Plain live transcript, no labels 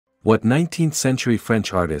What 19th-century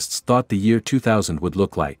French artists thought the year 2000 would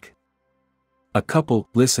look like. A couple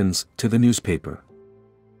listens to the newspaper.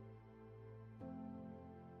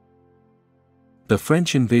 The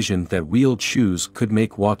French envisioned that wheeled shoes could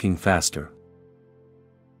make walking faster.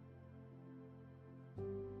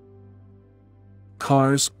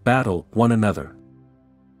 Cars battle one another.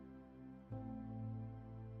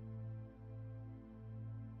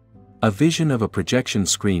 A vision of a projection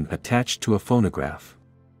screen attached to a phonograph.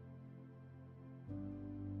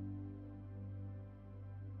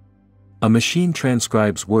 A machine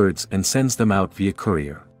transcribes words and sends them out via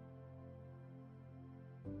courier.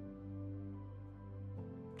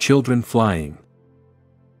 Children flying.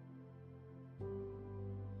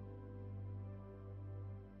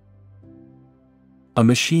 A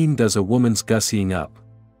machine does a woman's gussying up.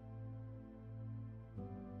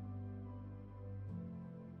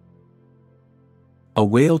 A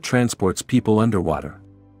whale transports people underwater.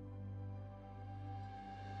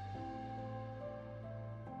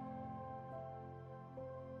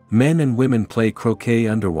 Men and women play croquet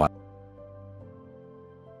underwater.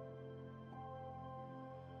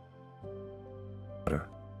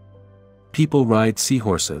 People ride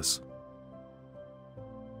seahorses.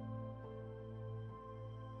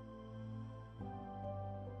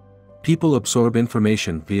 People absorb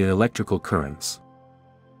information via electrical currents.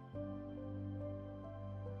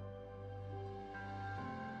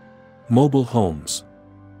 Mobile homes.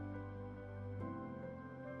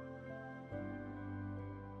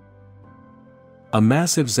 A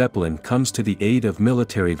massive zeppelin comes to the aid of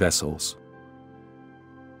military vessels.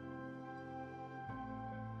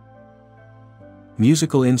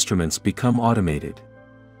 Musical instruments become automated.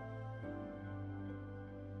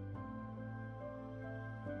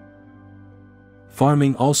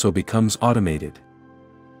 Farming also becomes automated.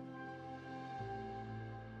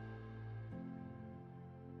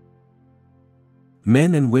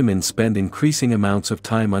 Men and women spend increasing amounts of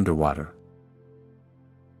time underwater.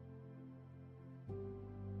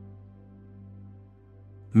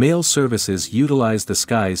 Mail services utilize the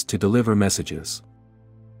skies to deliver messages.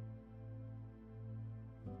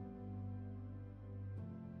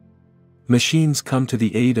 Machines come to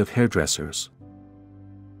the aid of hairdressers.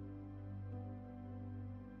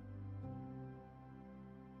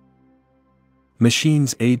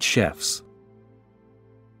 Machines aid chefs.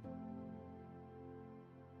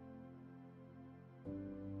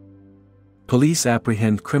 Police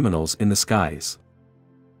apprehend criminals in the skies.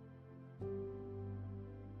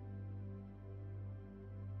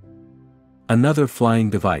 Another flying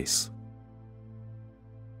device.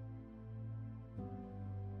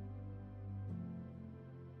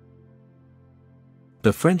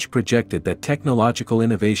 The French projected that technological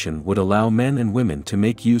innovation would allow men and women to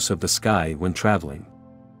make use of the sky when traveling.